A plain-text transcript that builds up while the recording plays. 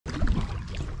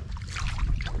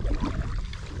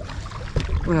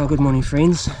Well, good morning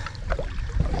friends.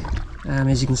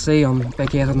 As you can see, I'm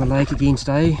back out on the lake again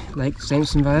today, Lake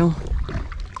Samsonvale,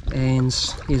 and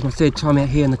here's my third time out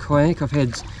here in the kayak. I've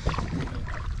had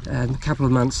a couple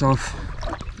of months off,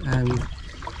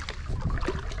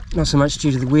 not so much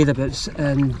due to the weather, but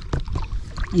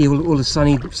yeah, all the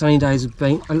sunny days have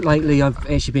been, lately I've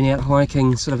actually been out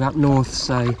hiking sort of up north,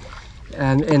 so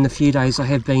and the few days I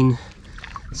have been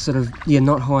sort of, yeah,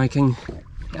 not hiking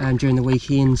during the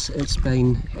weekends. It's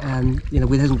been, the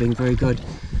weather hasn't been very good,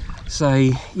 so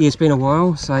yeah, it's been a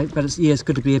while, so but it's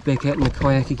good to be back out in the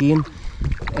kayak again.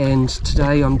 And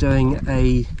today I'm doing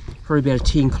probably about a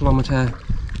 10-kilometre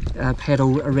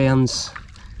paddle around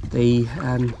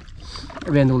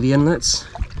around all the inlets.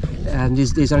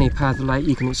 There's only a part of the lake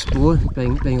you can explore,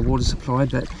 being a water supply,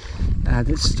 but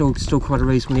it's still quite a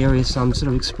reasonable area, so I'm sort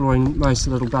of exploring most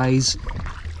of the little bays.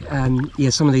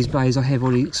 Yeah, some of these bays I have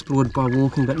already explored by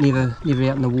walking, but never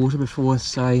out in the water before,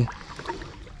 so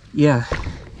yeah,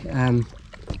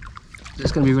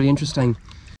 it's going to be really interesting.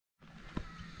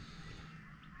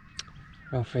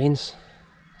 Well friends,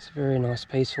 it's a very nice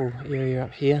peaceful area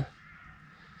up here.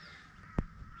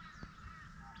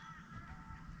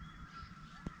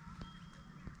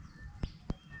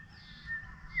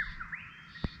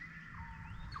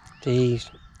 The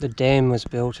dam was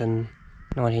built in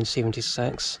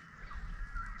 1976,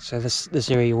 so this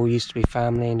area all used to be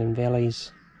farmland and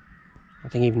valleys. I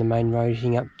think even the main road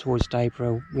heading up towards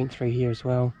Dayborough went through here as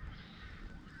well.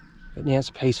 But now it's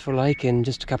a peaceful lake, and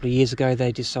just a couple of years ago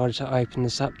they decided to open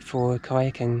this up for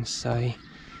kayaking. So,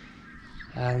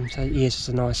 yes, it's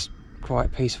a nice,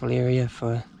 quiet, peaceful area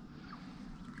for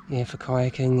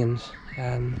kayaking,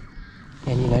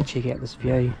 and check out this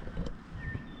view.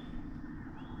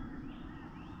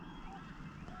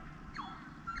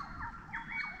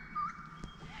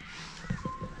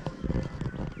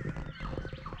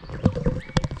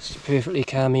 It's a perfectly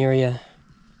calm area.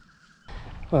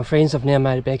 Well friends, I've now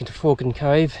made it back into Falcon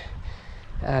Cove.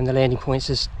 The landing point's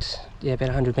just about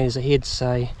 100 metres ahead,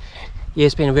 so yeah,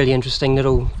 it's been a really interesting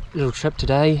little trip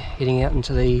today, heading out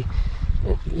into the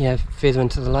further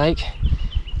into the lake,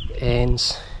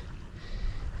 and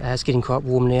it's getting quite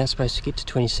warm now. It's supposed to get to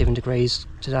 27 degrees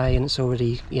today, and it's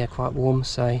already quite warm,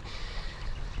 so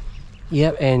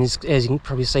yeah. And as you can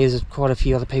probably see, there's quite a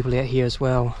few other people out here as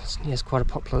well. It's quite a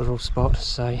popular little spot,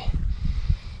 so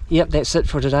yep, that's it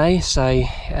for today. So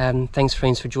thanks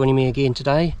friends for joining me again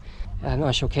today.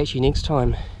 I shall catch you next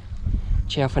time.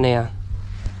 Ciao for now.